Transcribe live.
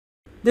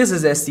This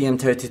is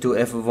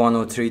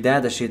STM32F103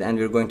 datasheet, and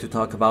we're going to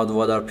talk about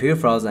what are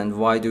peripherals and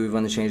why do we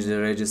want to change the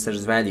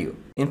register's value.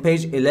 In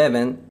page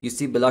 11, you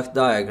see block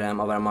diagram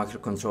of our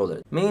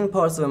microcontroller. Main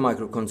parts of a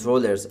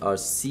microcontrollers are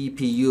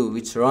CPU,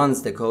 which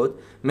runs the code,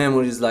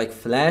 memories like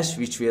flash,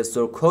 which we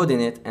store code in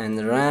it,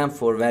 and RAM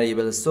for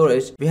variable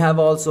storage. We have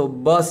also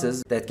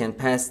buses that can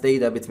pass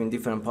data between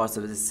different parts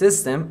of the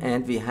system,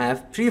 and we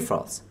have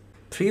peripherals.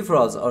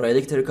 Peripherals are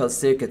electrical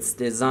circuits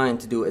designed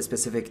to do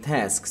specific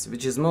tasks,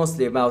 which is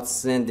mostly about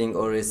sending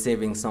or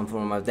receiving some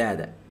form of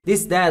data.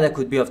 This data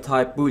could be of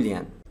type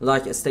Boolean,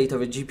 like a state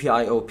of a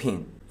GPIO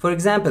pin. For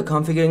example,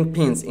 configuring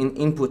pins in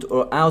input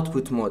or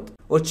output mode,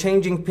 or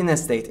changing pin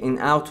state in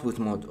output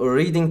mode, or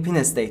reading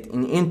pin state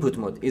in input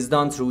mode is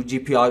done through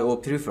GPIO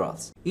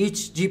peripherals.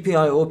 Each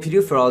GPIO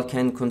peripheral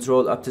can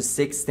control up to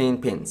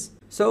 16 pins.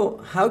 So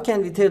how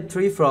can we tell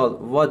peripheral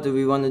what do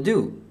we want to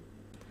do?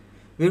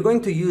 We're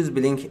going to use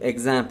blink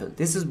example.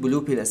 This is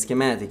blue pill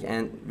schematic,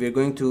 and we're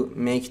going to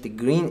make the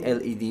green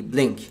LED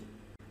blink.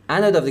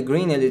 Anode of the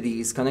green LED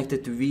is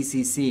connected to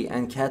VCC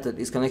and cathode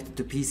is connected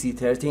to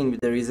PC13 with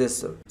the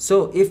resistor.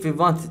 So if we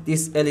want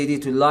this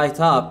LED to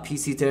light up,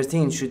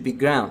 PC13 should be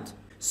ground.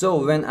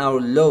 So when our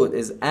load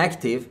is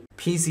active,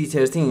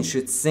 PC13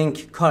 should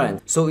sink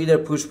current. So either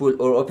push-pull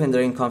or open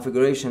drain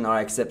configuration are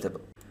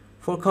acceptable.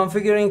 For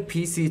configuring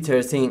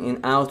PC13 in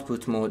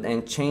output mode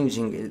and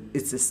changing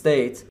its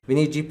state, we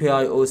need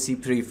GPIO-C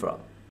peripheral.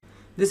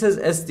 This is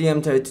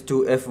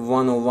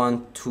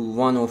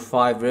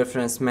STM32F101-105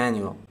 reference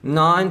manual.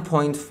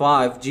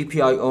 9.5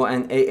 GPIO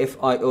and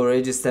AFIO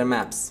register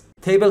maps.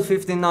 Table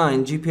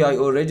 59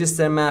 GPIO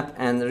register map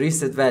and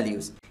reset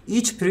values.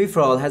 Each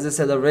peripheral has a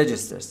set of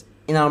registers.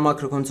 In our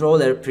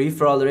microcontroller,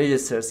 peripheral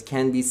registers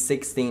can be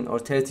 16 or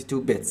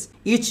 32 bits.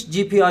 Each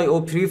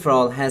GPIO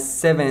peripheral has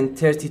 7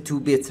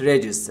 32-bit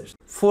registers.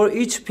 For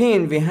each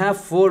pin, we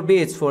have 4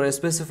 bits for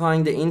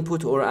specifying the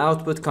input or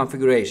output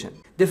configuration.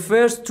 The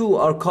first two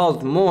are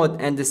called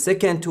mode and the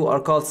second two are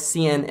called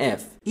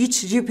CNF.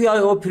 Each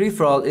GPIO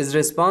peripheral is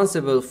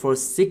responsible for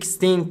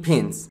 16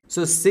 pins.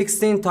 So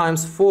 16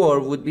 times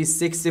 4 would be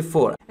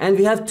 64. And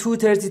we have two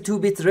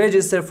 32-bit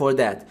registers for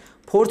that.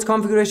 Port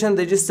configuration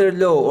register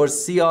low or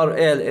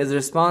CRL is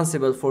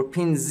responsible for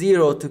pin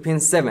 0 to pin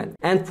 7,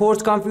 and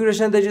port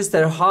configuration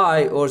register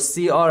high or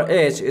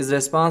CRH is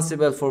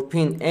responsible for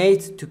pin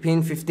 8 to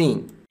pin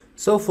 15.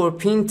 So for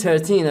pin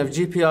 13 of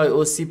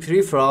GPIO-C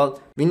peripheral,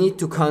 we need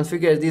to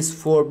configure these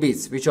 4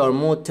 bits, which are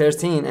mode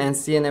 13 and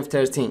CNF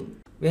 13.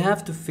 We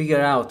have to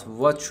figure out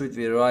what should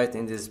we write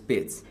in these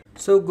bits.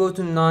 So go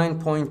to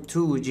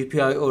 9.2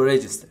 GPIO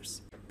registers.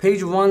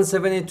 Page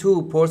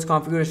 172, port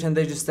configuration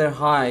register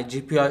high,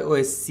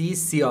 GPIO-C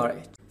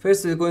CRH.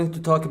 First, we're going to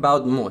talk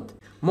about mode.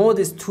 Mode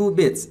is 2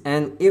 bits,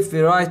 and if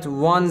we write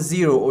 1,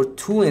 0 or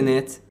 2 in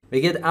it,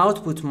 we get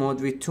output mode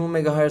with 2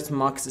 MHz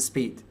max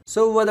speed.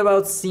 So what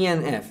about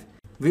CNF?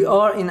 We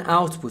are in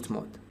output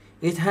mode.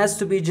 It has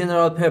to be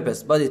general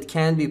purpose, but it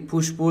can be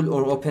push-pull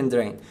or open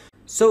drain.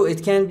 So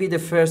it can be the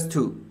first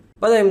two.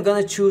 But I'm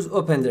gonna choose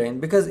open drain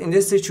because in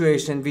this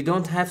situation, we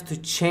don't have to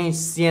change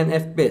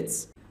CNF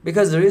bits.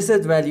 Because the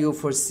reset value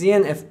for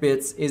CNF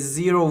bits is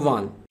 0,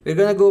 1. We're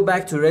gonna go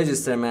back to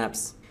register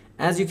maps.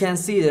 As you can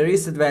see, the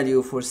reset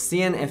value for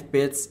CNF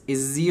bits is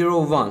 0,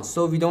 1,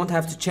 so we don't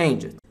have to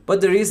change it.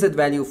 But the reset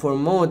value for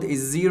mode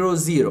is 0,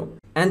 0.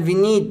 And we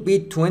need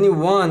bit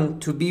 21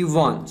 to be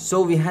 1,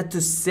 so we had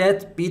to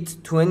set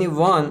bit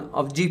 21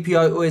 of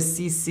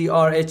GPIO-C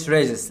CRH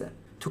register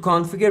to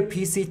configure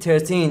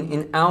PC13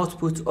 in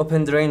output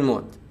open drain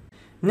mode.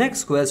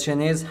 Next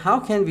question is, how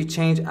can we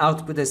change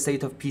output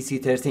state of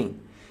PC13?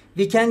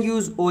 We can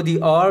use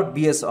ODR,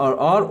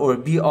 BSRR or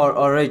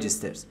BRR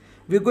registers.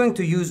 We're going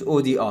to use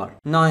ODR.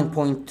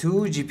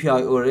 9.2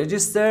 GPIO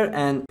register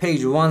and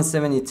page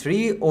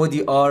 173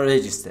 ODR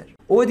register.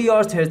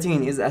 ODR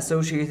 13 is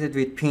associated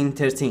with pin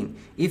 13.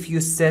 If you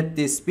set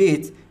this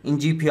bit in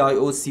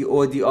GPIO-C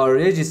ODR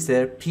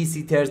register,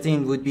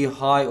 PC13 would be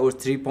high or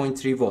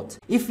 3.3 volt.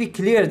 If we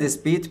clear this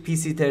bit,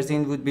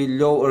 PC13 would be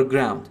low or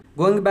ground.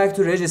 Going back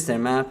to register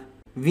map,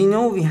 we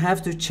know we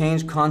have to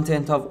change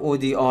content of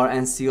ODR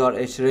and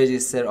CRH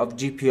register of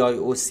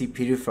GPIO-C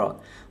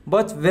peripheral.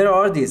 But where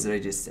are these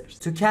registers?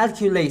 To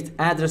calculate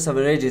address of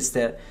a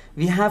register,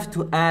 we have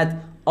to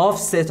add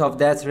offset of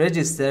that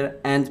register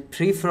and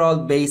peripheral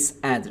base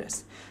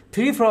address.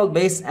 Peripheral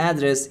base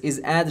address is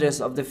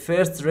address of the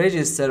first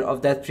register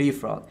of that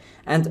peripheral,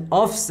 and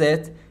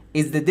offset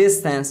is the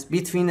distance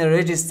between a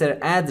register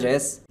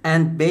address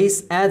and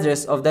base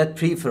address of that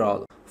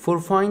peripheral. For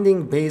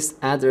finding base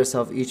address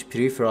of each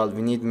peripheral,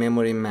 we need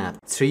memory map.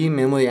 3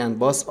 memory and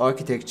bus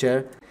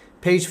architecture.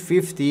 Page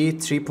 50,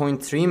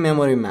 3.3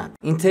 memory map.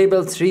 In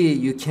table 3,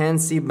 you can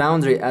see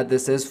boundary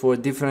addresses for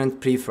different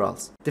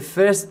peripherals. The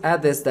first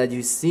address that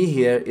you see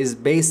here is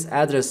base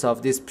address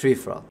of this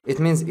peripheral. It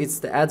means it's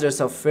the address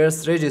of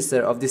first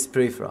register of this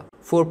peripheral.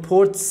 For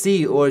port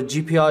C or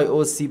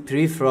GPIO-C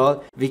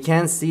peripheral, we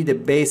can see the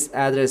base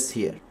address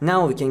here.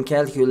 Now we can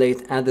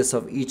calculate address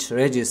of each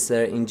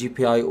register in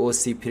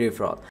GPIO-C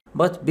peripheral.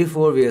 But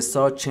before we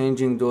start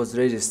changing those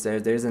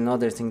registers, there is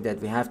another thing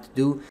that we have to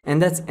do,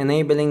 and that's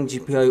enabling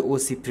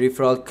GPIO-C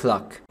peripheral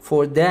clock.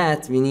 For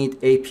that, we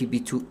need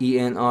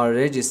APB2ENR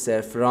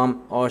register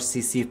from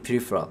RCC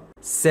peripheral.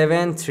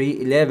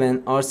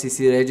 7311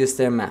 RCC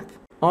register map.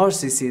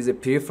 RCC is a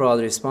peripheral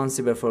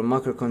responsible for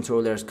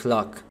microcontroller's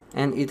clock,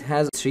 and it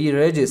has 3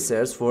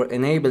 registers for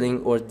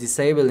enabling or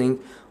disabling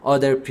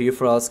other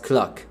peripherals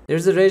clock.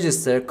 There's a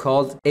register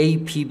called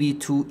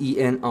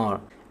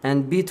APB2ENR,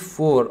 and bit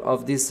 4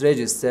 of this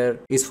register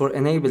is for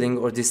enabling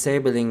or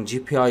disabling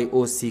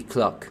GPIO-C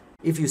clock.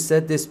 If you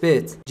set this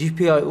bit,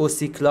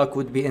 GPIO-C clock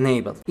would be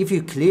enabled. If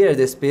you clear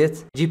this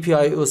bit,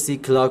 GPIO-C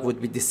clock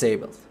would be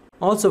disabled.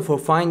 Also, for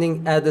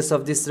finding address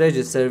of this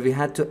register, we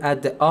had to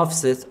add the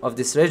offset of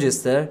this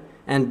register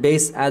and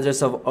base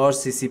address of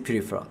RCC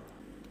peripheral.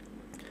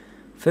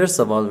 First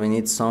of all, we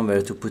need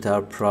somewhere to put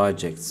our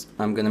projects.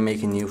 I'm gonna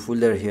make a new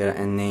folder here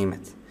and name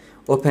it.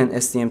 Open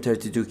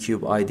STM32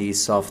 Cube IDE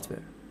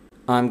software.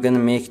 I'm gonna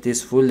make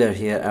this folder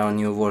here our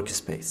new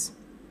workspace.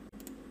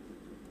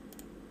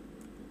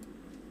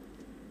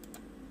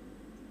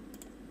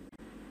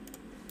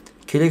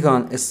 Click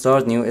on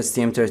Start New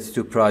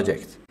STM32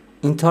 Project.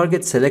 In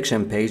target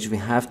selection page, we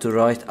have to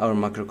write our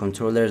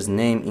microcontroller's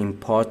name in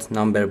part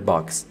number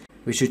box.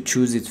 We should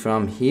choose it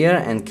from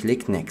here and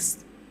click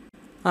Next.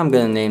 I'm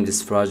gonna name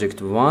this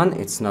project 1,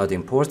 it's not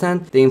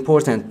important. The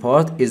important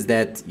part is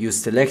that you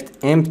select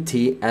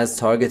empty as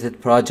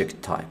targeted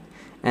project type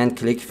and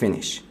click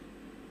Finish.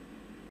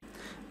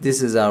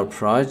 This is our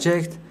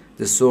project.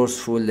 The source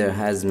folder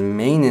has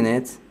main in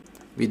it.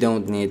 We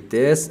don't need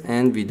this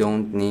and we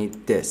don't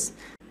need this.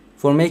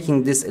 For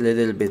making this a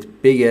little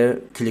bit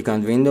bigger, click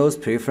on Windows,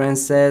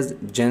 Preferences,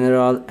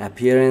 General,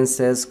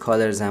 Appearances,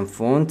 Colors and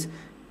Font,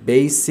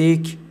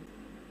 Basic,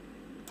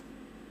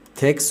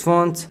 Text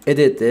font,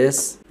 edit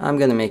this. I'm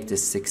gonna make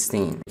this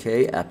 16.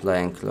 Okay, apply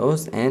and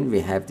close, and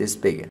we have this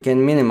bigger. You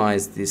can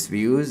minimize these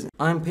views.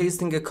 I'm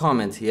pasting a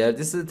comment here.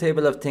 This is a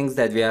table of things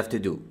that we have to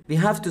do. We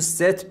have to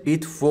set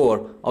bit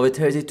 4 of a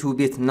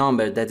 32-bit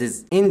number that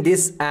is in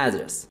this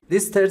address.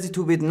 This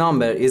 32-bit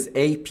number is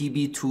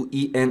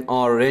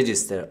APB2ENR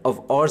register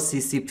of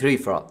RCC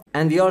peripheral.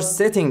 And we are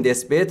setting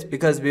this bit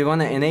because we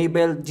want to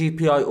enable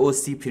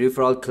GPIO-C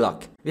peripheral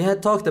clock. We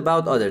had talked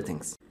about other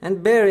things.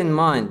 And bear in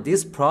mind,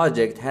 this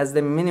project has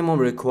the minimum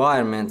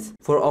requirement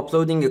for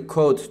uploading a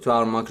code to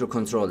our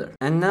microcontroller.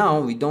 And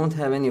now we don't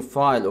have any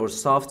file or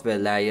software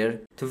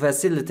layer to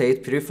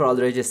facilitate peripheral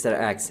register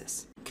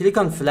access. Click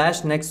on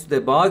Flash next to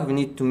the debug. We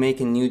need to make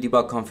a new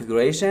debug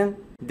configuration.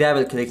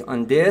 Double click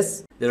on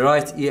this. The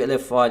right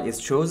ELF file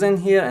is chosen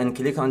here and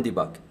click on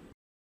debug.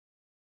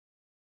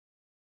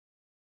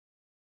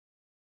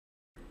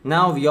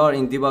 Now we are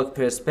in debug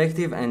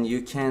perspective and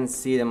you can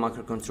see the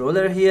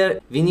microcontroller here.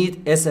 We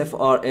need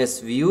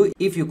SFRS view.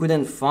 If you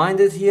couldn't find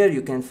it here,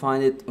 you can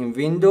find it in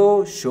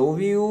Window, Show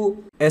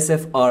View,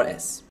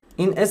 SFRS.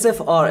 In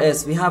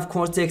SFRS, we have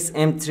Cortex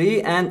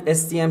M3 and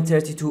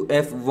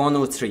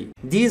STM32F103.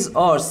 These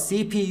are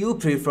CPU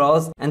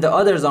peripherals and the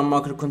others are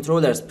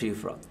microcontrollers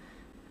peripheral.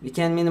 We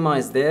can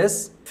minimize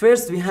this.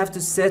 First, we have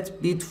to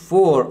set bit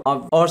 4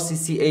 of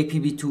RCC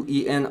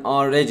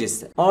APB2ENR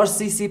register.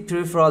 RCC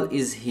peripheral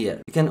is here.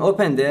 You can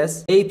open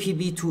this.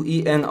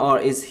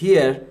 APB2ENR is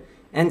here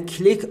and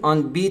click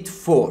on bit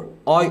 4,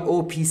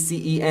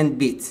 IOPCEN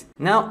bit.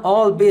 Now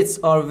all bits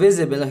are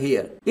visible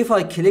here. If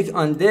I click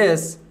on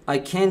this, I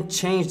can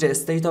change the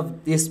state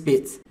of this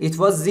bit. It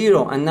was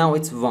 0 and now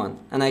it's 1,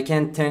 and I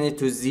can turn it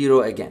to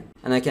 0 again,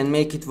 and I can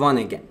make it 1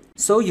 again.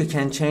 So you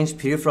can change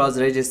peripherals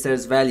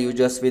register's value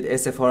just with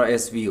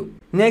SFRS view.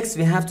 Next,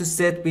 we have to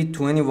set bit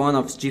 21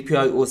 of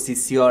GPIO-C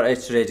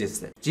CRH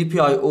register.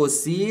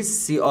 GPIO-C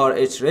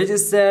CRH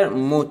register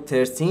mode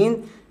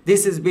 13.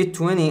 This is bit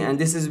 20 and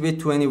this is bit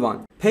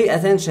 21. Pay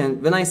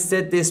attention, when I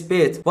set this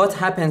bit, what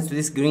happens to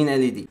this green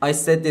LED? I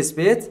set this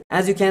bit,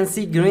 as you can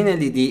see, green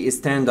LED is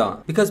turned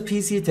on. Because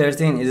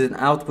PC13 is an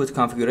output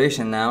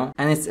configuration now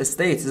and its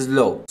state is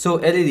low, so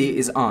LED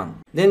is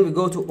on. Then we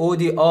go to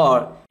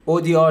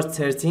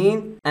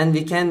ODR13 and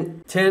we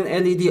can turn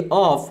LED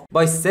off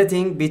by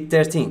setting bit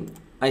 13.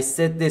 I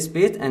set this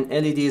bit and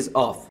LED is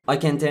off. I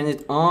can turn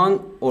it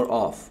on or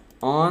off.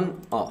 On,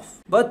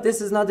 off. But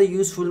this is not a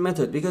useful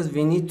method because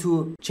we need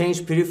to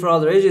change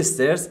peripheral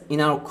registers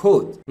in our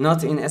code,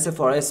 not in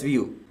SFRS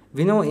view.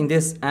 We know in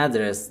this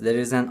address there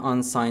is an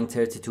unsigned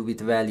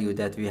 32-bit value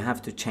that we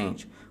have to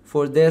change.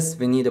 For this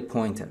we need a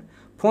pointer.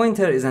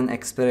 Pointer is an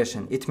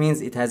expression. It means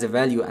it has a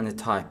value and a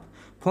type.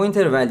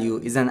 Pointer value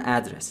is an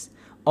address.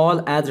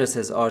 All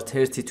addresses are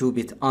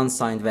 32-bit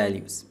unsigned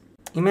values.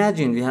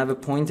 Imagine we have a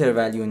pointer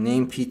value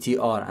named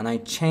PTR and I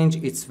change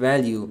its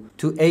value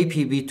to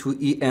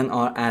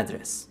APB2ENR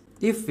address.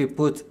 If we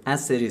put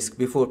asterisk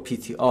before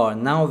PTR,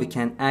 now we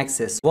can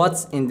access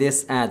what's in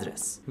this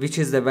address, which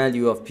is the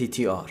value of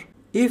PTR.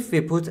 If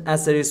we put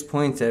asterisk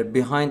pointer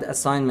behind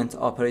assignment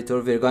operator,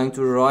 we're going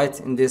to write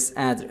in this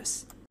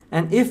address.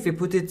 And if we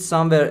put it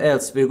somewhere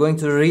else, we're going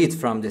to read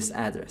from this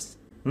address.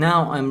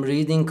 Now I'm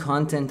reading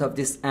content of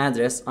this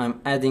address, I'm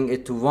adding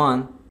it to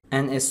 1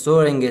 and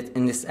storing it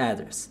in this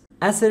address.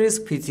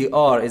 Asterisk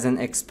PTR is an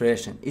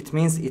expression. It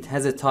means it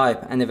has a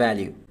type and a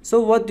value. So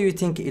what do you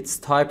think its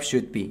type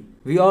should be?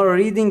 We are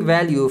reading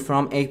value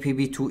from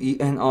APB to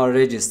ENR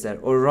register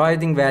or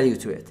writing value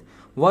to it.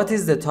 What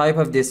is the type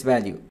of this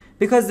value?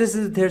 Because this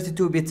is a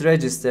 32-bit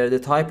register, the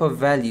type of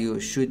value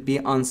should be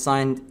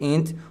unsigned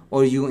int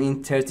or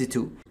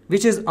uint32,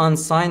 which is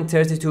unsigned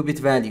 32-bit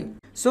value.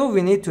 So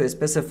we need to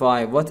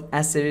specify what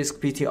asterisk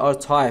PTR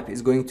type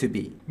is going to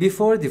be.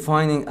 Before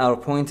defining our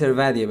pointer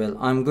variable,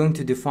 I'm going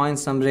to define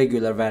some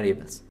regular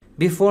variables.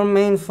 Before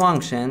main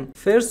function,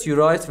 first you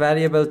write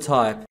variable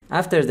type.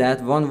 After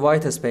that, one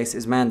white space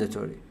is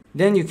mandatory.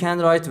 Then you can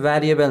write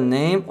variable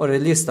name or a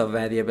list of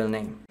variable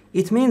name.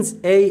 It means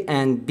A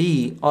and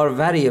B are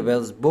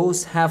variables,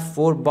 both have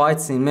 4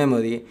 bytes in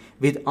memory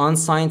with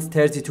unsigned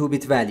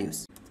 32-bit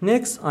values.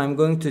 Next, I'm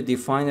going to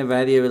define a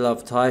variable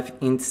of type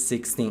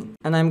int16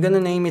 and I'm going to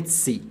name it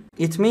C.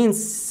 It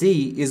means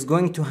C is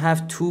going to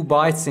have 2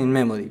 bytes in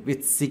memory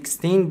with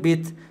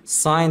 16-bit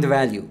signed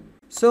value.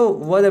 So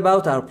what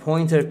about our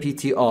pointer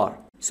PTR?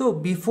 So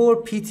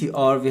before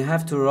PTR we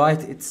have to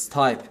write its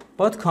type,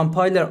 but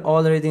compiler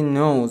already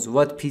knows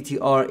what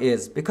PTR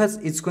is because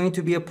it's going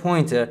to be a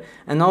pointer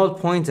and all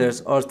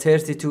pointers are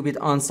 32-bit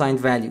unsigned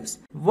values.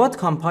 What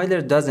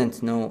compiler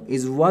doesn't know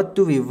is what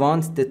do we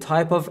want the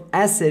type of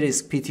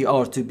asterisk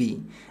PTR to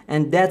be,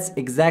 and that's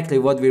exactly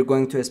what we're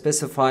going to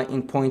specify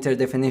in pointer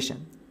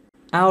definition.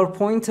 Our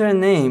pointer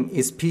name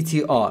is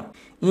PTR.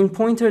 In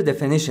pointer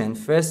definition,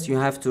 first you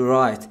have to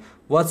write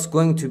what's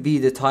going to be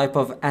the type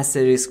of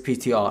asterisk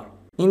PTR.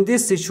 In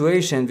this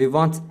situation, we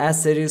want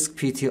asterisk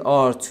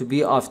PTR to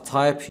be of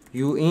type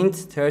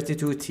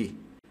uint32t.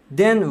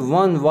 Then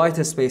one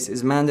white space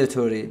is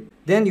mandatory.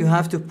 Then you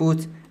have to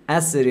put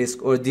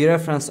asterisk or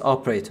dereference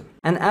operator.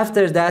 And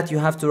after that, you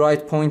have to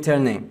write pointer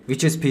name,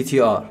 which is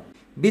PTR.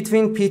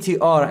 Between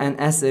PTR and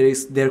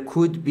asterisk, there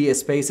could be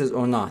spaces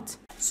or not.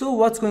 So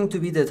what's going to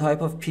be the type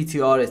of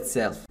PTR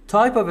itself?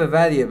 Type of a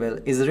variable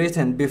is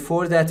written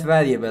before that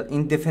variable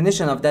in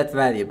definition of that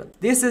variable.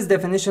 This is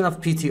definition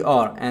of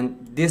PTR and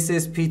this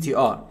is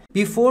PTR.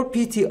 Before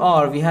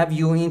PTR we have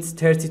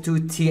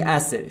uint32t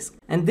asterisk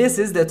and this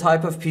is the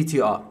type of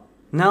PTR.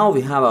 Now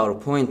we have our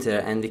pointer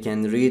and we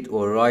can read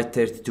or write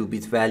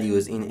 32-bit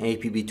values in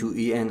APB to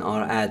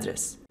ENR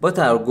address. But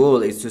our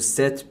goal is to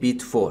set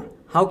bit 4.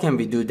 How can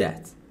we do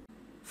that?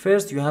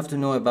 First, you have to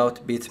know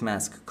about bit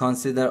mask.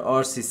 Consider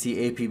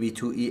RCC APB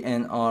to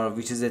ENR,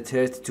 which is a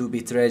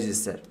 32-bit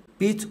register.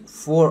 Bit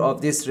 4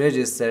 of this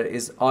register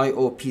is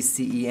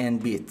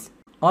IOPCEN bit.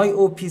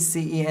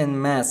 IOPCEN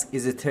mask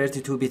is a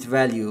 32-bit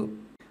value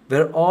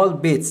where all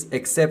bits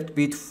except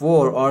bit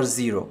 4 are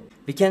 0.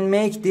 We can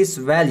make this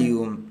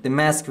value, the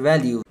mask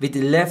value, with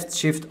the left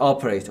shift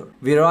operator.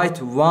 We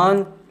write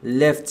 1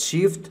 left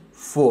shift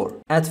 4.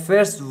 At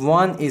first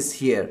 1 is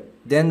here,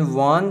 then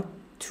 1,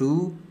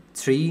 2,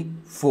 3,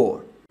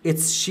 4.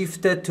 It's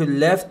shifted to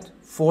left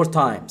 4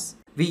 times.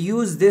 We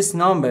use this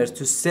number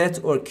to set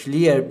or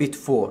clear bit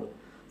 4.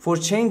 For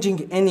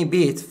changing any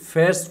bit,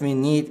 first we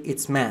need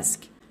its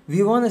mask.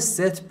 We want to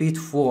set bit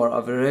 4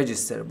 of a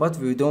register, but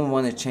we don't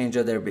want to change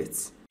other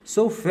bits.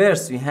 So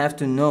first we have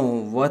to know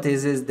what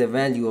is the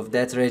value of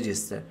that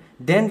register.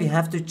 Then we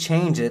have to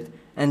change it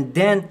and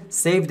then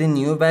save the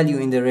new value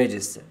in the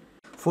register.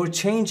 For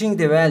changing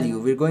the value,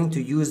 we're going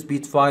to use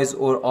bitwise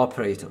OR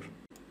operator.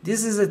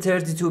 This is a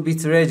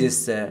 32-bit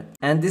register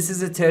and this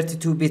is a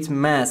 32-bit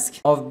mask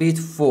of bit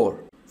 4.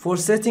 For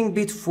setting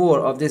bit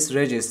 4 of this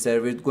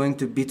register, we're going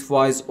to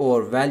bitwise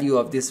OR value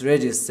of this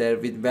register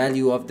with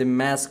value of the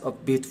mask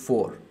of bit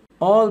 4.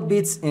 All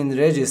bits in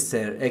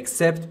register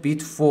except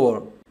bit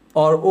 4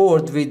 are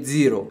ORed with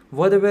 0.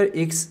 Whatever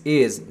x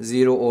is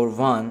 0 or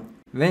 1,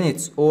 when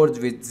it's ORed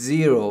with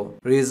 0,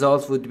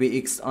 result would be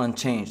x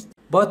unchanged.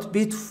 But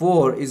bit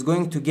 4 is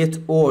going to get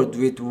ORed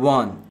with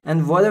 1.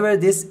 And whatever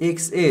this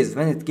x is,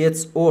 when it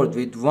gets ORed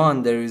with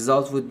 1, the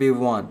result would be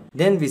 1.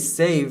 Then we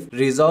save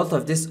result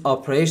of this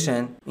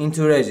operation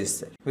into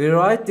register. We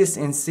write this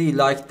in C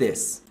like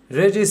this.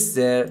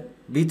 Register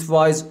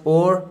bitwise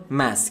OR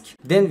mask.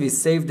 Then we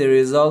save the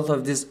result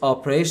of this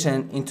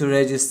operation into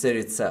register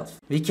itself.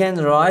 We can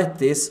write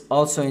this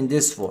also in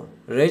this form.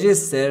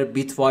 Register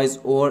bitwise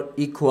OR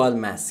equal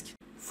mask.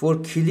 For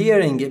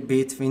clearing a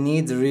bit, we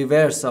need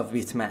reverse of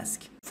bit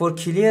mask. For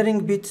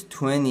clearing bit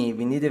 20,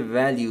 we need a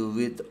value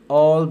with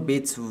all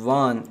bits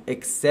 1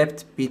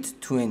 except bit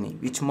 20,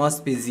 which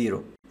must be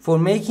 0. For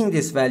making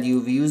this value,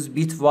 we use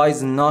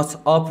bitwise NOT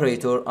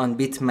operator on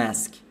bit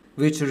mask,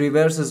 which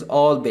reverses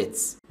all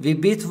bits. We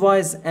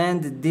bitwise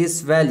AND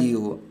this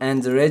value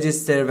and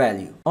register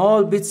value.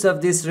 All bits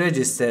of this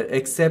register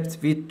except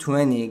bit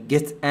 20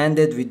 get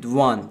ANDed with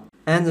 1,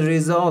 and the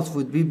result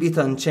would be bit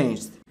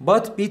unchanged.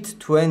 But bit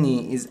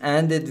 20 is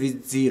ANDed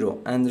with 0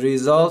 and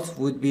result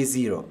would be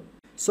 0.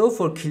 So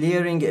for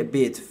clearing a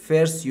bit,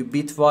 first you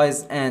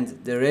bitwise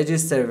AND the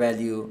register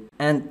value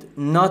and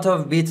not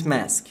of bit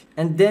mask,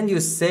 and then you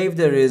save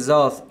the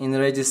result in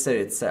register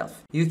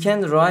itself. You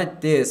can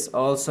write this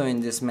also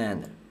in this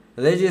manner: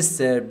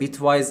 register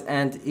bitwise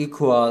AND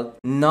equal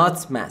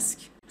not mask.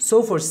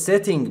 So for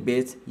setting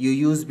bit, you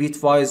use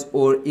bitwise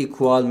or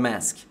equal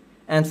mask,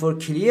 and for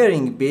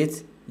clearing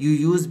bit, you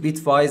use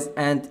bitwise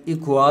AND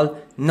equal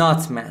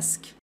not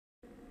mask.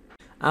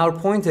 Our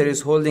pointer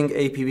is holding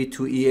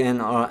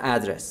APB2ENR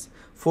address.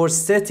 For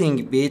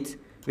setting bit,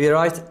 we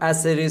write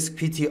asterisk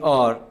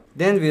PTR,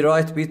 then we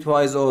write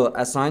bitwise or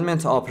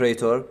assignment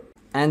operator,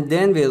 and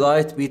then we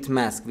write bit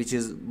mask, which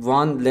is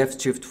 1 left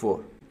shift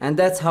 4. And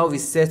that's how we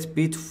set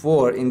bit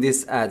 4 in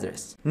this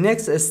address.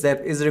 Next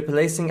step is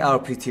replacing our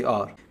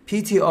PTR.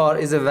 PTR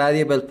is a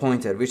variable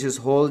pointer which is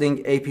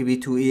holding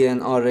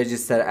APB2ENR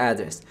register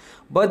address.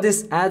 But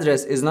this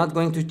address is not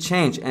going to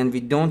change and we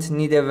don't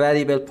need a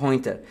variable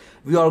pointer.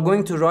 We are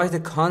going to write a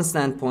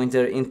constant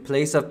pointer in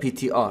place of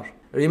PTR.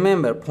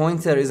 Remember,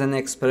 pointer is an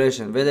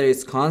expression, whether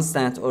it's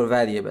constant or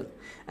variable.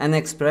 An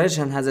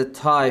expression has a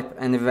type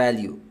and a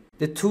value.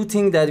 The two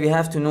things that we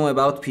have to know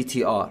about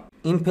PTR.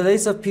 In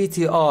place of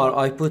PTR,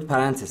 I put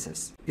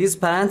parentheses. This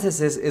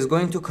parenthesis is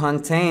going to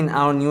contain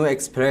our new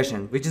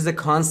expression, which is a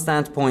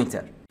constant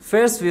pointer.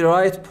 First, we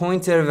write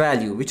pointer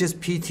value, which is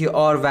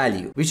PTR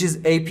value, which is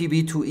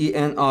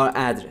APB2ENR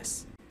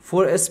address.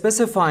 For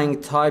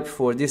specifying type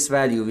for this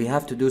value, we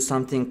have to do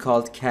something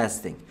called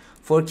casting.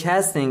 For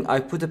casting, I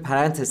put a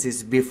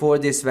parenthesis before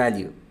this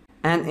value.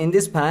 And in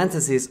this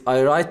parenthesis,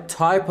 I write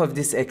type of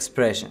this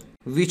expression,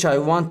 which I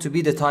want to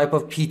be the type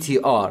of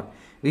PTR,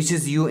 which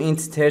is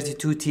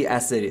uint32t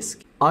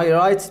asterisk. I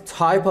write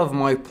type of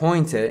my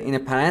pointer in a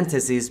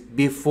parenthesis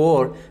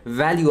before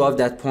value of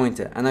that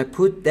pointer, and I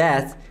put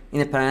that in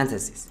a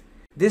parenthesis.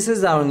 This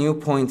is our new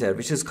pointer,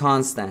 which is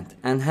constant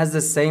and has the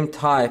same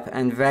type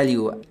and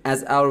value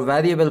as our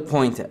variable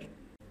pointer.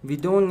 We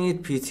don't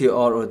need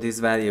PTR or these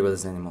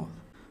variables anymore.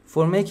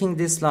 For making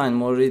this line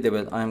more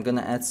readable, I'm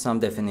gonna add some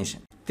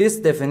definition. This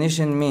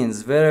definition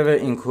means wherever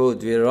in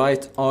code we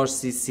write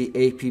RCC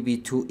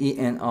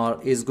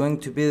APB2ENR is going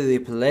to be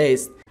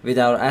replaced with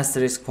our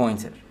asterisk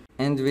pointer.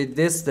 And with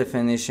this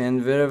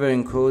definition, wherever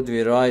in code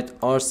we write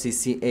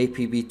RCC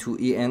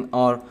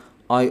APB2ENR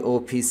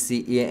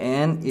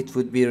IOPCEN, it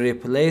would be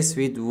replaced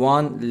with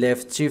 1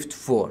 left shift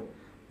 4,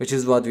 which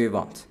is what we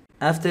want.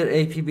 After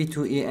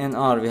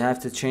APB2ENR, we have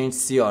to change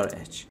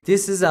CRH.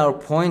 This is our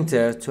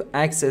pointer to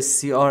access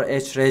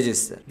CRH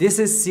register. This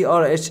is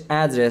CRH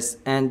address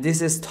and this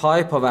is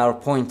type of our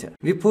pointer.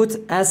 We put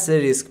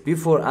asterisk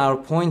before our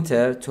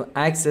pointer to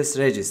access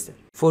register.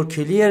 For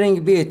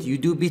clearing bit, you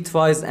do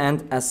bitwise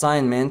AND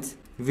assignment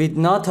with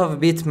not of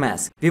bit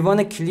mask. We want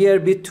to clear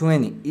bit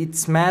 20.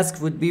 Its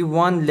mask would be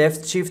 1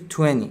 left shift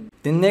 20.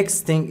 The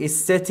next thing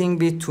is setting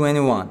bit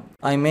 21.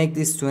 I make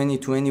this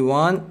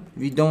 2021.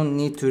 We don't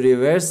need to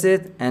reverse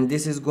it, and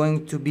this is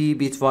going to be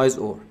bitwise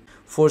OR.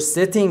 For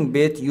setting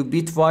bit, you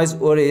bitwise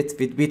OR it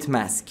with bit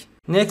mask.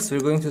 Next,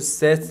 we're going to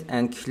set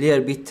and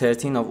clear bit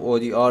 13 of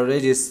ODR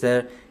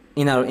register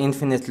in our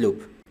infinite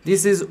loop.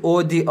 This is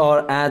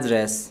ODR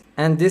address,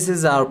 and this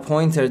is our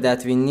pointer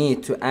that we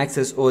need to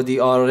access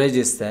ODR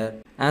register.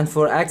 And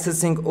for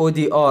accessing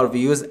ODR,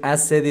 we use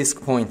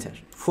asterisk pointer.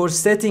 For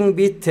setting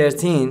bit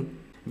 13,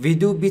 we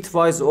do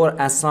bitwise OR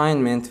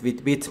assignment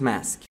with bit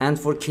mask. And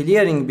for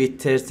clearing bit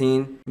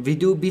 13, we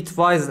do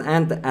bitwise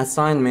AND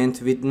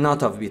assignment with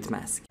not of bit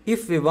mask.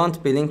 If we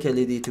want blink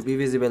LED to be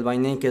visible by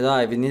naked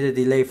eye, we need a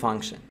delay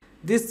function.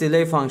 This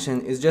delay function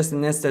is just a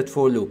nested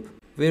for loop.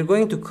 We're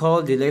going to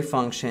call delay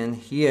function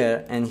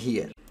here and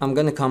here. I'm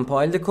going to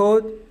compile the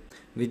code.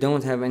 We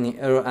don't have any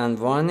error and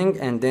warning,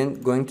 and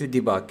then going to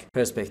debug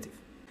perspective.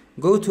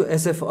 Go to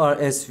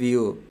SFRS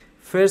view.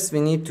 First, we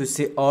need to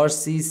see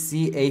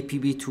RCC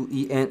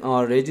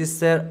APB2ENR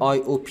register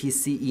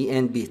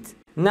IOPCEN bit.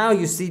 Now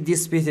you see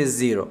this bit is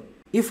 0.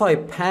 If I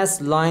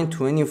pass line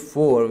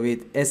 24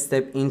 with a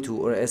step into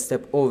or a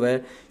step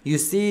over, you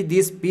see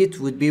this bit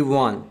would be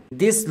 1.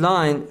 This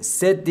line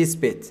set this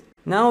bit.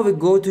 Now we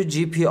go to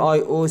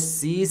GPIO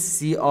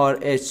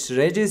CRH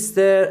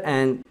register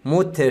and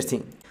mode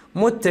 13.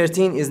 Mode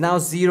 13 is now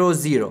 0,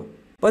 0.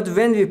 But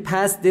when we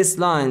pass this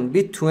line,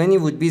 bit 20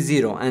 would be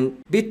 0,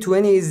 and bit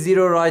 20 is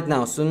 0 right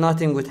now, so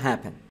nothing would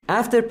happen.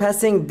 After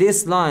passing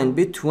this line,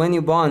 bit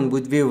 21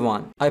 would be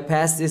 1. I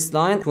pass this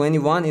line,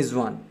 21 is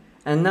 1.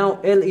 And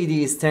now LED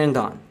is turned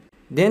on.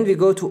 Then we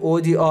go to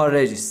ODR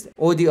register.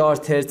 ODR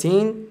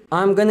 13,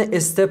 I'm gonna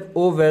step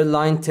over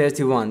line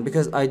 31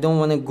 because I don't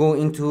wanna go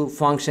into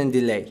function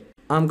delay.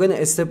 I'm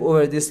gonna step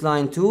over this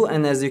line too,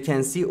 and as you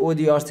can see,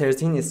 ODR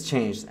 13 is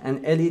changed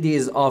and LED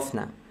is off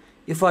now.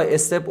 If I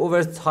step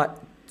over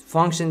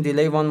function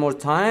delay one more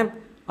time,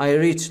 I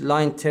reach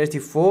line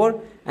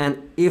 34, and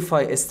if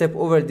I step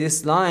over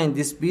this line,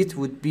 this bit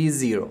would be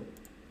 0.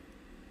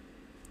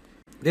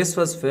 This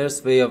was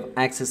first way of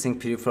accessing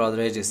peripheral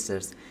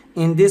registers.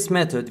 In this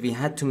method, we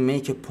had to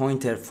make a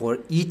pointer for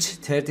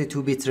each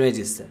 32-bit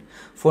register.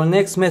 For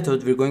next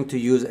method, we're going to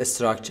use a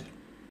structure.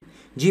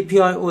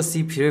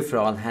 GPIOC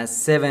peripheral has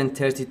 7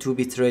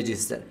 32-bit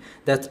registers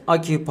that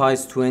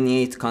occupies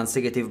 28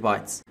 consecutive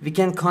bytes. We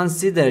can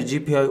consider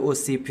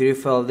GPIOC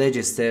peripheral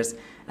registers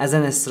as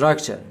a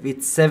structure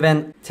with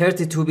 7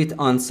 32-bit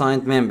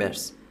unsigned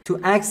members.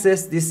 To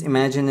access this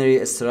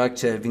imaginary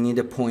structure, we need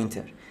a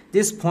pointer.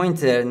 This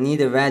pointer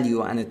needs a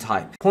value and a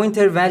type.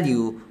 Pointer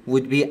value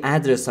would be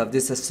address of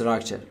this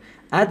structure.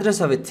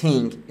 Address of a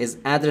thing is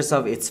address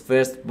of its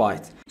first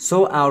byte.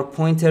 So our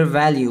pointer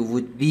value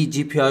would be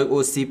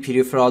GPIOC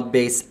peripheral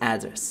base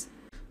address.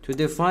 To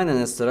define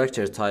a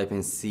structure type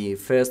in C,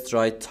 first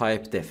write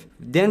type def.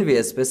 Then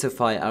we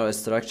specify our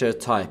structure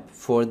type.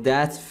 For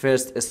that,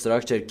 first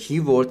structure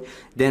keyword,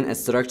 then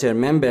structure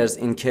members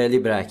in curly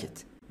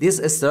bracket.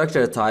 This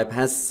structure type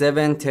has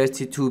 7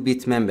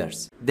 32-bit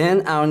members.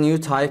 Then our new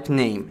type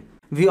name.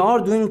 We are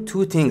doing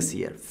two things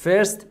here.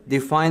 First,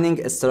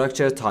 defining a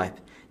structure type.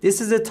 This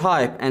is a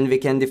type and we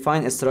can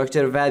define a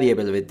structure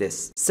variable with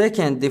this.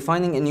 Second,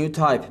 defining a new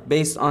type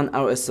based on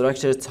our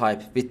structure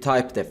type with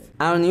type def.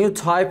 Our new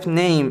type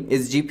name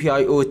is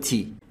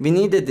GPIOT. We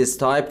needed this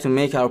type to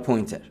make our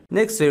pointer.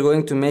 Next, we're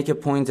going to make a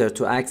pointer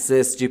to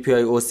access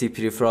GPIOC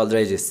peripheral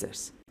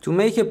registers. To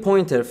make a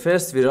pointer,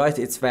 first we write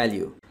its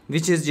value,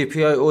 which is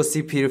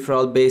GPIOC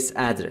peripheral base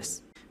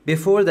address.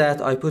 Before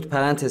that, I put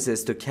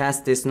parentheses to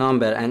cast this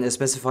number and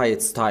specify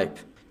its type.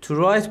 To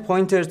write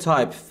pointer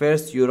type,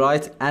 first you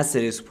write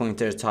asterisk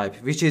pointer type,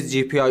 which is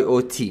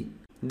GPIOT.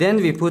 Then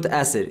we put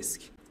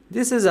asterisk.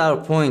 This is our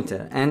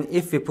pointer, and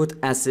if we put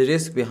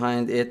asterisk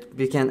behind it,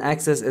 we can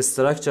access a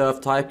structure of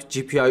type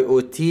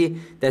GPIOT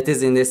that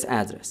is in this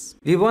address.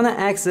 We want to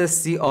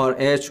access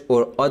CRH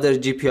or other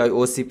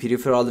GPIOC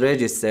peripheral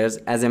registers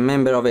as a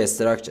member of a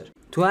structure.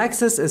 To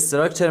access a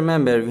structure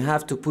member, we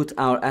have to put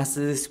our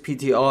asterisk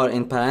PTR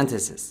in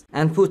parentheses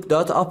and put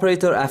dot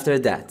operator after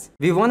that.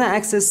 We want to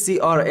access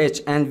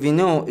CRH and we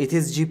know it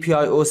is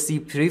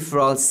GPIOC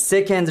peripheral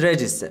second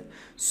register.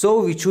 So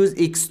we choose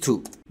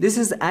X2. This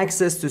is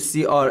access to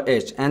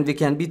CRH and we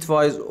can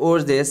bitwise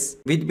OR this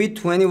with bit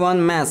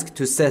 21 mask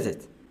to set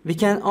it. We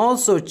can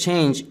also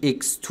change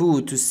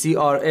X2 to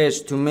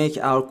CRH to make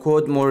our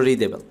code more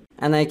readable.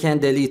 And I can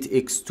delete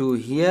X2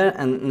 here,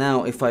 and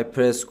now if I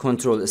press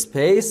Ctrl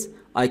space,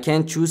 I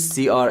can choose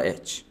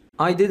CRH.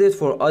 I did it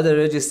for other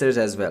registers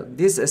as well.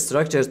 This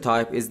structure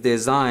type is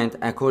designed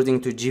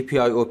according to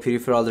GPIO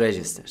peripheral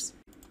registers.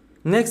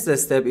 Next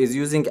step is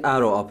using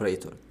arrow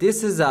operator.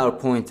 This is our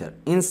pointer.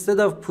 Instead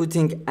of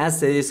putting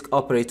asterisk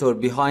operator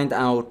behind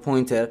our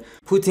pointer,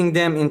 putting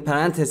them in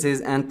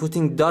parentheses and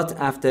putting dot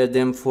after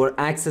them for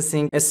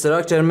accessing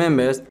structure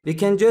members, we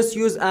can just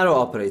use arrow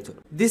operator.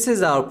 This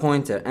is our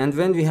pointer, and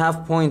when we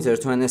have pointer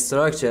to an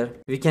structure,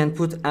 we can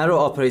put arrow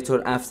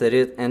operator after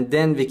it and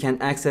then we can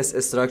access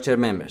structure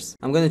members.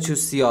 I'm going to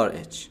choose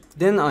CRH.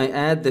 Then I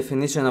add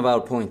definition of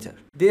our pointer.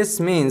 This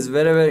means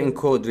wherever in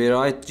code we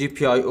write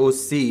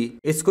GPIOC,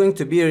 it's going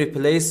to be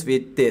replaced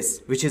with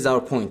this, which is our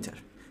pointer.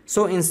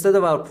 So instead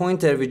of our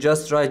pointer, we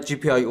just write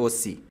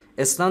GPIOC.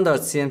 A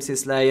standard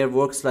CMSIS layer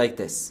works like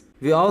this.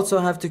 We also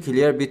have to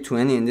clear bit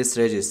 20 in this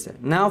register.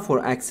 Now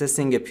for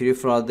accessing a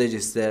peripheral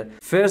register,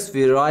 first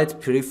we write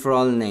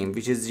peripheral name,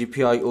 which is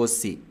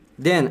GPIOC.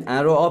 Then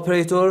arrow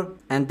operator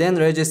and then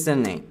register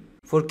name.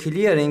 For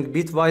clearing,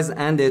 bitwise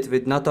end it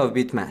with not of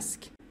bit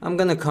mask. I'm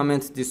gonna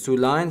comment these two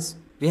lines.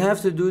 We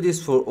have to do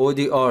this for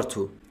ODR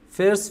too.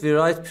 First we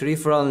write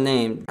peripheral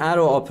name,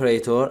 arrow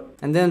operator,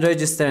 and then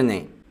register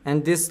name.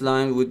 And this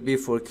line would be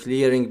for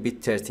clearing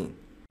bit 13.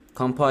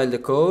 Compile the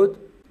code,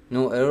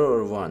 no error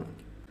or warning.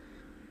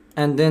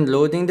 And then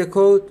loading the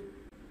code,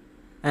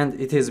 and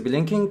it is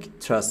blinking,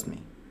 trust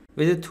me.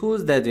 With the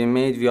tools that we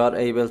made, we are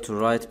able to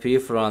write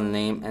peripheral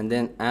name and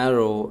then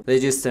arrow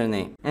register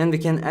name. And we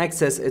can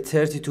access a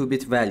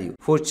 32-bit value.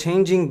 For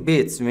changing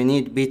bits, we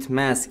need bit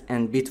mask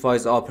and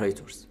bitwise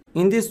operators.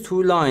 In these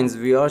two lines,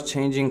 we are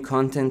changing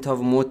content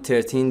of mode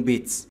 13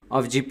 bits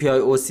of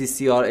GPIOC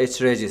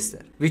CRH register,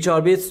 which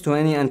are bits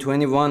 20 and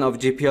 21 of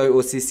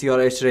GPIOC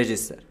CRH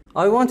register.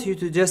 I want you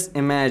to just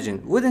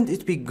imagine, wouldn't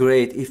it be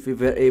great if we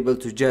were able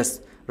to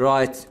just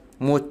write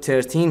mode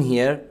 13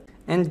 here,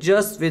 and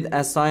just with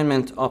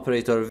assignment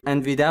operator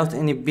and without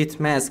any bit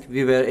mask,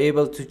 we were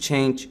able to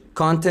change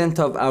content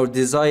of our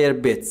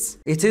desired bits.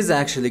 It is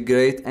actually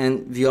great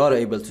and we are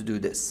able to do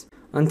this.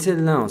 Until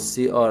now,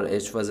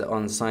 CRH was an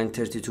unsigned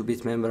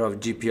 32-bit member of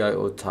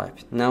GPIO type.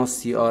 Now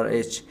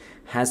CRH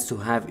has to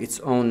have its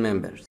own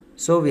members.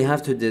 So we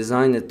have to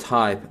design a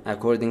type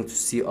according to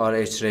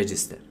CRH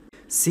register.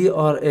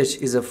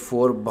 CRH is a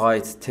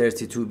 4-byte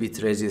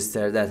 32-bit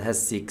register that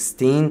has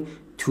 16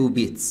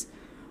 2-bits.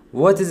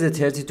 What is a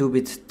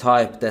 32-bit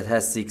type that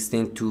has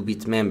 16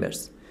 2-bit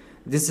members?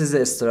 This is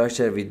a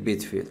structure with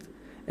bitfield.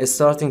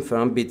 Starting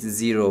from bit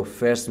 0,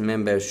 first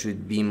member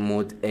should be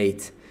mode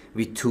 8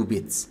 with 2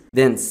 bits,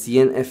 then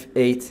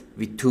CNF8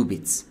 with 2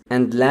 bits,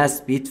 and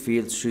last bit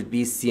field should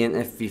be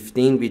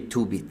CNF15 with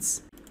 2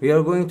 bits. We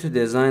are going to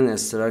design a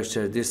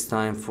structure this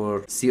time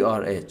for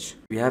CRH.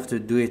 We have to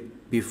do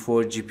it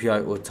before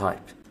GPIO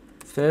type.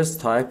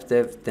 First type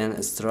def, then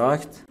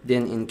struct,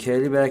 then in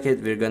curly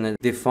bracket we're gonna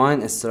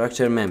define a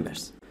structure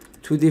members.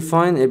 To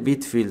define a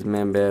bitfield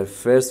member,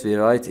 first we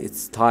write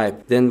its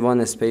type, then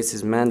one space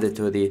is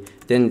mandatory,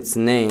 then its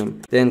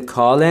name, then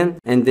colon,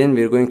 and then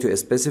we're going to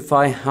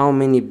specify how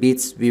many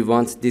bits we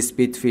want this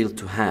bitfield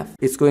to have.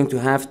 It's going to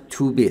have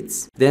 2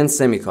 bits, then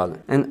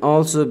semicolon. And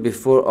also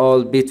before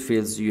all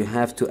bitfields you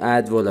have to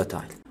add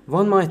volatile.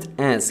 One might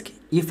ask,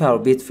 if our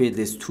bitfield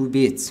is 2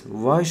 bits,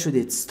 why should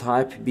its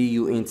type be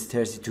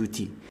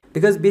uint32t?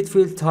 Because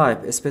bitfield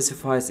type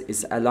specifies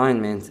its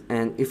alignment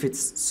and if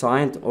it's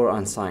signed or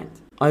unsigned.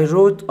 I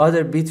wrote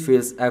other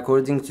bitfields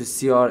according to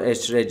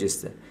CRH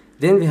register.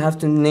 Then we have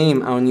to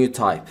name our new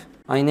type.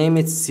 I name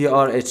it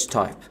CRH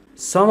type.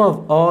 Sum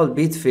of all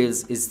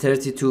bitfields is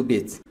 32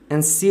 bit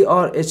and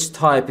CRH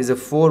type is a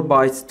 4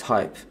 byte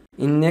type.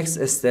 In next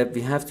step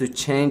we have to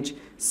change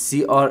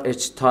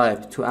CRH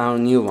type to our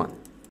new one.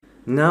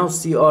 Now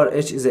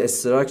CRH is a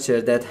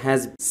structure that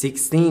has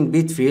 16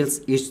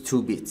 bitfields, each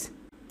 2 bit.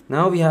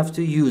 Now we have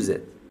to use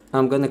it.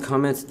 I'm gonna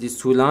comment these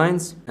 2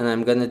 lines and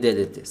I'm gonna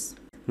delete this.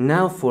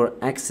 Now for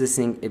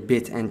accessing a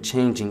bit and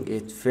changing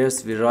it,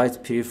 first we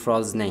write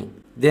peripheral's name,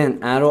 then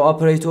arrow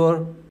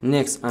operator.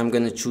 Next I'm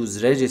gonna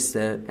choose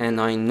register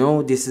and I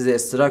know this is a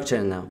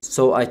structure now,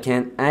 so I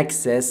can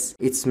access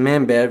its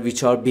member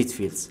which are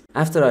bitfields.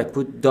 After I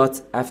put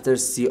dot after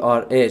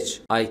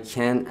CRH, I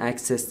can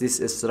access this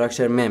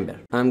structure member.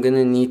 I'm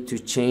gonna need to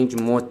change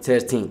mode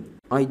 13.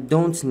 I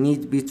don't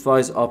need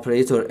bitwise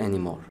operator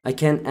anymore. I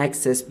can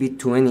access bit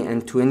 20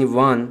 and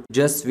 21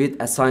 just with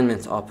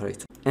assignment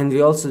operator. And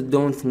we also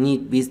don't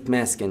need bit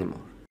mask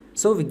anymore.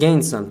 So we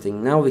gained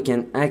something. Now we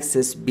can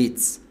access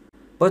bits.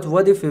 But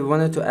what if we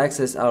wanted to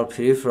access our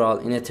peripheral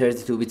in a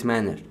 32-bit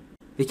manner?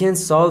 We can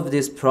solve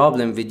this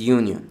problem with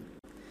union.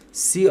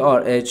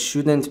 CRH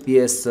shouldn't be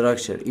a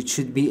structure. It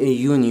should be a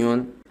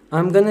union.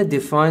 I'm gonna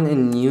define a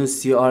new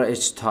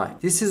CRH type.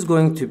 This is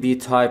going to be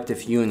typed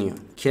of union,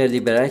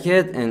 curly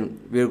bracket, and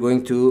we're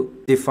going to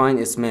define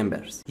its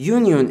members.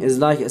 Union is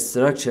like a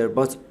structure,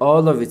 but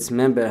all of its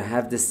members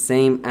have the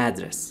same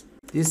address.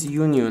 This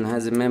union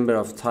has a member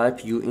of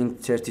type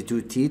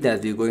uint32t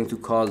that we're going to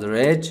call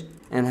reg,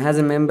 and has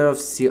a member of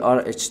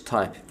CRH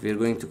type we're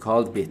going to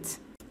call bit.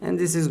 And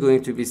this is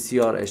going to be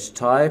CRH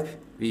type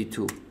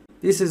v2.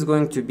 This is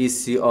going to be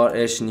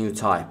CRH new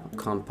type.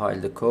 Compile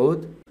the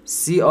code.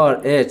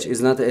 CRH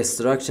is not a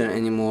structure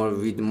anymore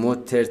with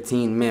mode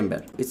 13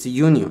 member. It's a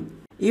union.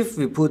 If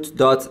we put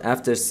dot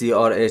after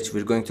CRH,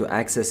 we're going to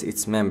access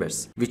its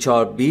members, which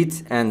are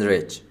bit and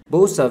reg.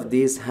 Both of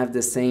these have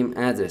the same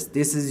address.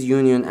 This is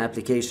union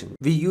application.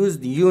 We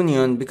used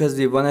union because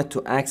we wanted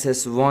to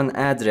access one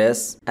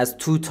address as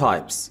 2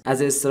 types,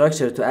 as a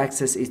structure to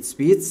access its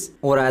bits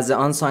or as an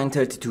unsigned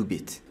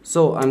 32-bit.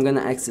 So I'm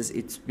gonna access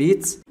its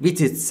bits.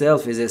 Bit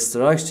itself is a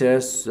structure,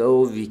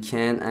 so we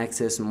can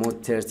access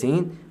mode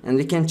 13 and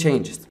we can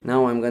change it.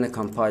 Now I'm gonna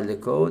compile the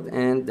code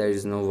and there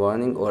is no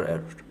warning or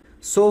error.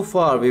 So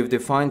far we've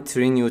defined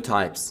 3 new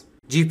types.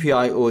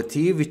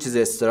 GPIOT, which is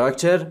a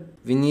structure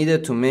we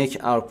needed to make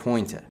our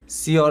pointer.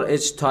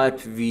 CRH type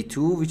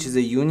v2, which is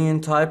a union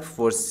type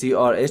for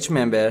CRH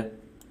member,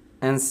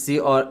 and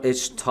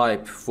CRH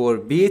type for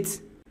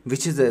bit,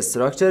 which is a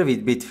structure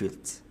with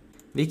bitfields.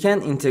 We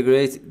can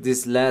integrate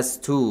this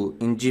last 2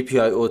 in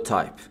GPIO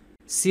type.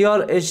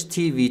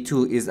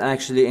 CRHTV2 is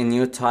actually a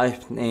new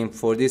type name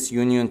for this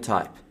union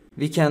type.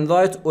 We can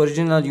write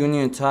original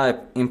union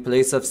type in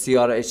place of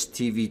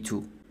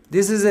CRHTV2.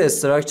 This is a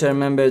structure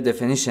member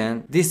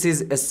definition, this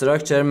is a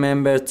structure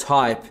member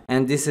type,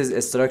 and this is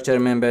a structure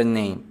member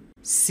name.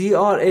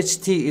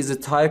 CRHT is a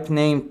type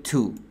name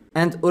too,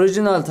 and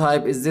original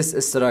type is this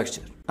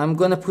structure. I'm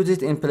gonna put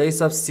it in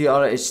place of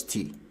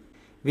CRHT.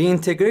 We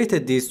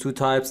integrated these 2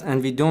 types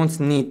and we don't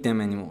need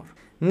them anymore.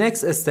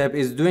 Next step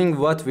is doing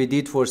what we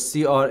did for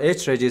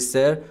CRH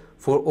register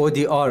for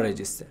ODR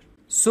register.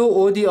 So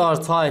ODR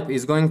type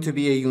is going to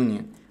be a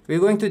union. We're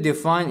going to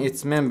define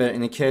its member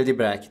in a curly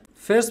bracket.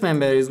 First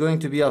member is going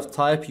to be of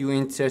type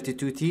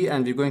uint32t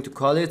and we're going to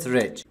call it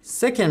reg.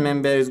 Second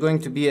member is going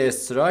to be a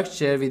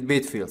structure with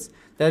bitfields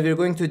that we're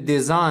going to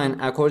design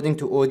according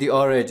to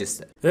ODR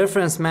register.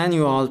 Reference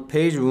manual,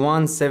 page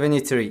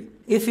 173.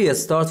 If we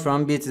start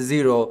from bit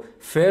 0,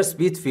 first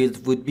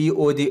bitfield would be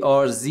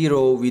ODR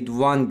 0 with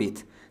 1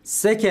 bit.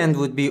 Second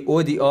would be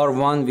ODR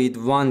 1 with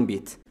 1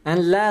 bit.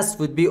 And last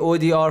would be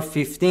ODR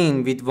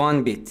 15 with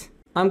 1 bit.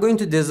 I'm going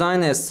to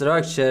design a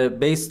structure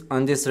based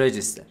on this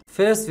register.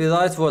 First we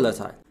write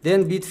volatile,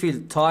 then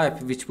bitfield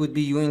type, which would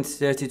be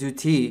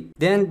uint32t,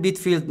 then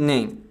bitfield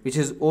name, which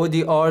is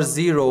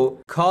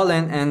ODR0,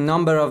 colon and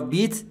number of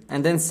bit,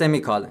 and then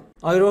semicolon.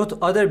 I wrote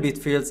other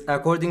bitfields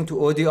according to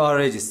ODR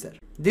register.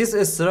 This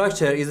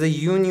structure is a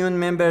union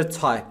member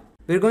type.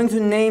 We're going to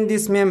name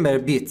this member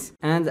bit,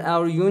 and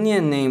our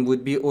union name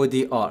would be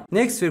ODR.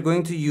 Next we're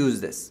going to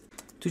use this.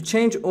 To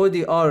change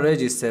ODR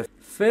register,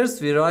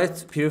 First we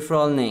write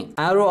peripheral name,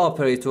 arrow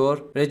operator,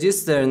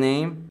 register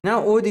name.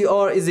 Now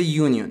ODR is a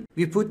union.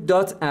 We put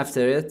dot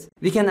after it.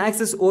 We can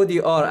access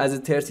ODR as a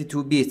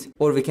 32-bit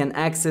or we can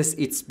access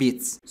its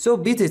bits. So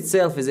bit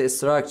itself is a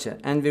structure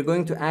and we're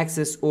going to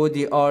access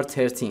ODR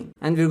 13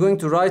 and we're going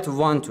to write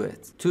 1 to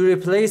it. To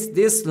replace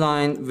this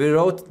line, we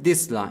wrote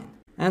this line.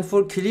 And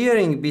for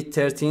clearing bit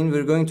 13,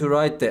 we're going to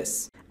write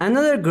this.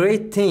 Another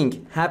great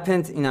thing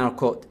happened in our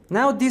code.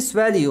 Now this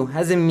value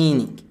has a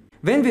meaning.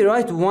 When we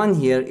write 1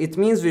 here, it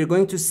means we're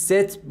going to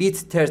set bit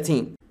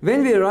 13.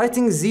 When we're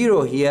writing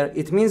 0 here,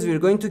 it means we're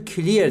going to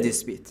clear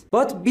this bit.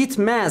 But bit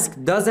mask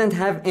doesn't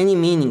have any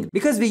meaning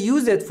because we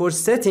use it for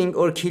setting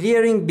or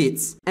clearing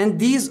bits. And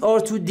these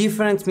are two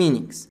different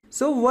meanings.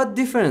 So what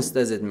difference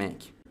does it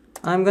make?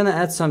 I'm gonna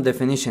add some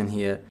definition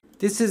here.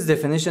 This is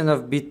definition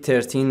of bit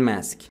 13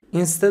 mask.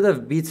 Instead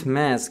of bit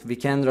mask, we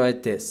can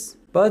write this.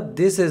 But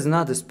this is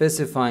not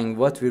specifying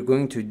what we're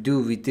going to do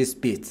with this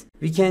bit.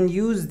 We can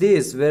use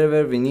this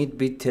wherever we need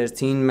bit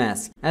 13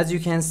 mask. As you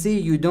can see,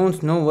 you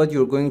don't know what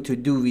you're going to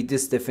do with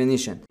this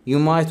definition. You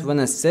might want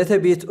to set a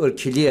bit or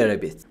clear a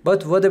bit.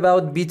 But what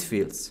about bit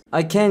fields?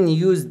 I can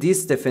use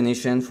this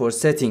definition for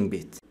setting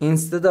bit.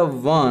 Instead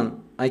of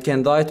 1, I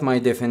can write my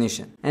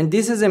definition. And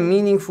this is a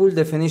meaningful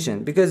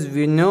definition because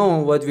we know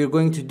what we're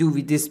going to do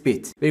with this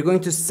bit. We're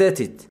going to set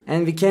it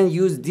and we can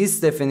use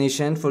this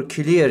definition for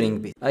clearing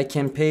bit. I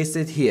can paste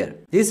it here.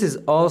 This is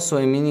also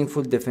a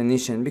meaningful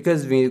definition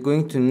because we're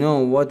going to know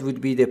what would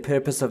be the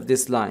purpose of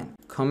this line.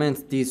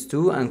 Comment these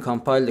two and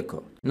compile the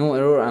code. No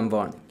error and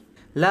warning.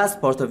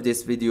 Last part of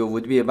this video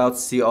would be about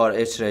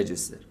CRH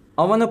register.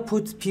 I want to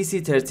put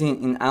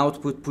PC13 in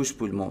output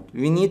push-pull mode.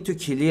 We need to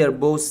clear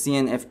both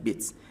CNF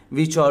bits,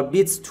 which are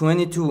bits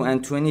 22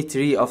 and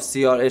 23 of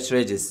CRH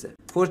register.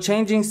 For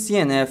changing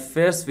CNF,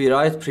 first we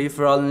write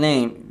peripheral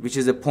name, which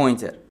is a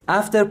pointer.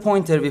 After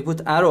pointer, we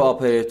put arrow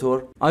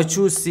operator. I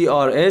choose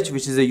CRH,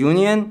 which is a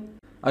union.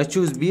 I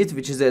choose bit,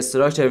 which is a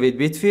structure with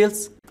bit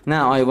fields.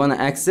 Now I want to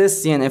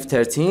access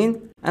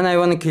CNF13 and I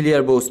want to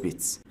clear both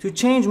bits. To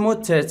change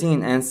mode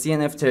 13 and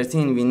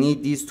CNF13, we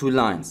need these two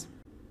lines.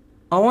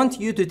 I want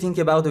you to think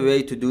about a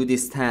way to do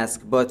this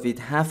task, but with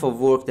half of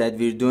work that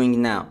we're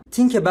doing now.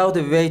 Think about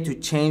a way to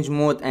change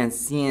mode and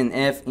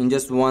CNF in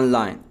just one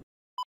line.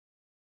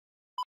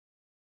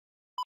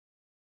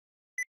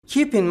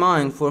 Keep in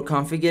mind, for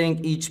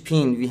configuring each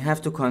pin, we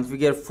have to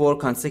configure 4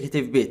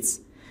 consecutive bits.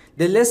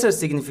 The lesser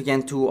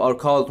significant two are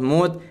called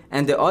mode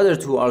and the other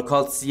two are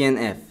called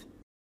CNF.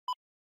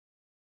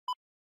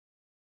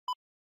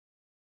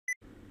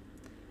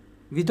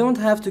 We don't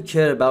have to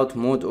care about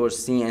mode or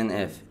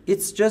CNF.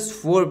 It's just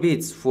 4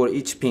 bits for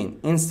each pin.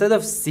 Instead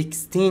of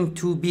 16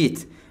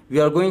 2-bit, we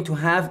are going to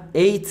have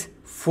 8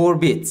 4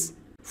 bits.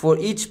 For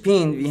each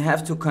pin, we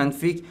have to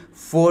config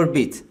 4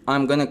 bit.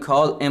 I'm gonna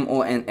call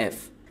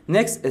MONF.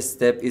 Next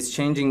step is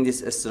changing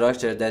this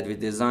structure that we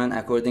designed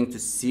according to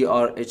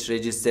CRH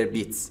register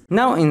bits.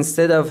 Now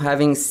instead of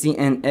having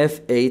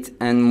CNF8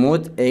 and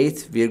mode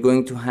 8, we're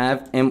going to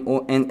have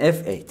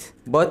MONF8,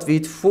 but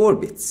with 4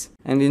 bits.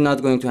 And we're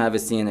not going to have a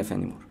CNF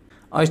anymore.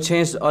 I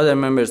changed other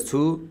members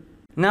too.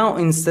 Now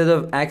instead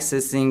of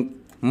accessing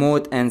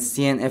mode and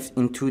CNF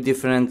in 2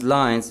 different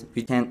lines,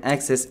 we can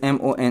access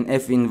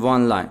MONF in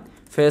one line.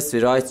 First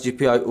we write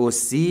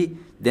GPIOC,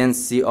 then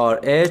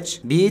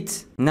CRH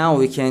bit. Now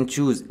we can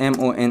choose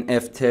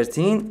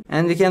MONF13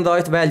 and we can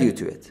write value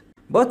to it.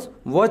 But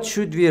what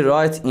should we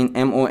write in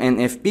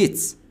MONF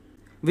bits?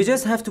 We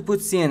just have to put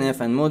CNF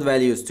and mode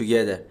values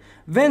together.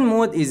 When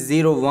mode is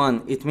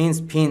 01, it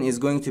means pin is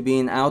going to be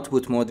in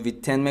output mode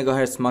with 10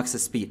 MHz max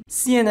speed.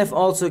 CNF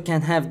also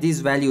can have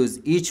these values,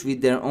 each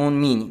with their own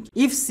meaning.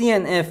 If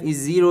CNF is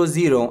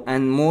 00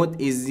 and mode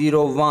is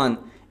 01,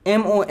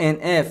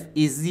 MONF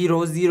is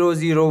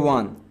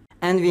 0001.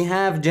 And we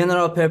have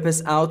general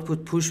purpose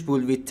output push-pull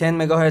with 10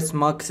 MHz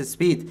max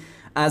speed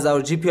as our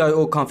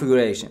GPIO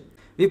configuration.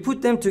 We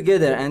put them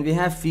together and we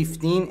have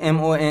 15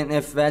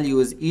 MONF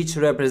values, each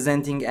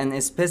representing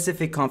a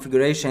specific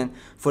configuration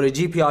for a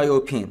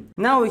GPIO pin.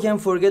 Now we can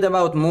forget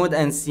about mode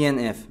and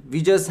CNF.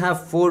 We just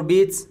have 4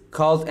 bits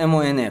called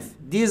MONF.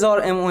 These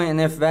are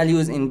MONF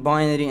values in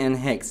binary and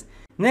hex.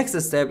 Next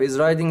step is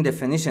writing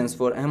definitions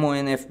for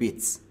MONF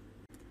bits.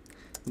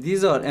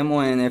 These are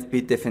MONF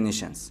bit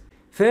definitions.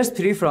 First,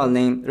 peripheral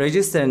name,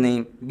 register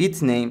name,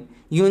 bit name.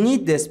 You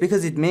need this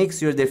because it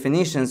makes your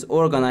definitions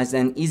organized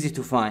and easy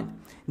to find.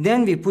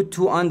 Then we put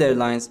 2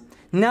 underlines.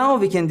 Now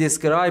we can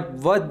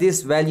describe what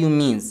this value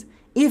means.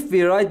 If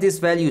we write this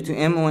value to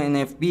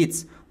MONF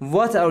bits,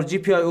 what our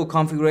GPIO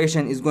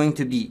configuration is going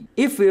to be.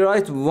 If we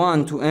write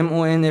 1 to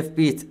MONF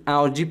bit,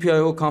 our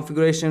GPIO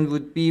configuration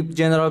would be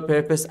general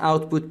purpose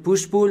output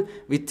push-pull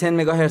with 10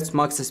 MHz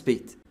max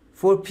speed.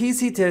 For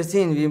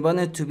PC13, we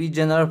want it to be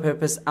general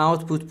purpose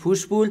output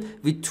push-pull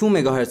with 2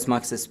 MHz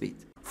max speed.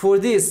 For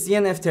this,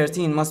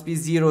 CNF13 must be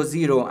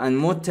 00 and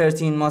mode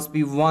 13 must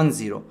be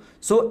 10.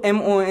 So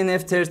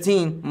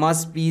MONF13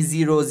 must be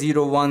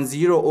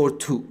 0010 or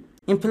 2.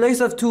 In place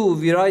of 2,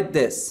 we write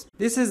this.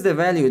 This is the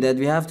value that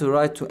we have to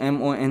write to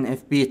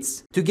MONF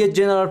bits to get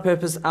general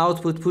purpose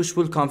output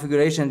push-pull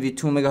configuration with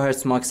 2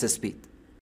 MHz max speed.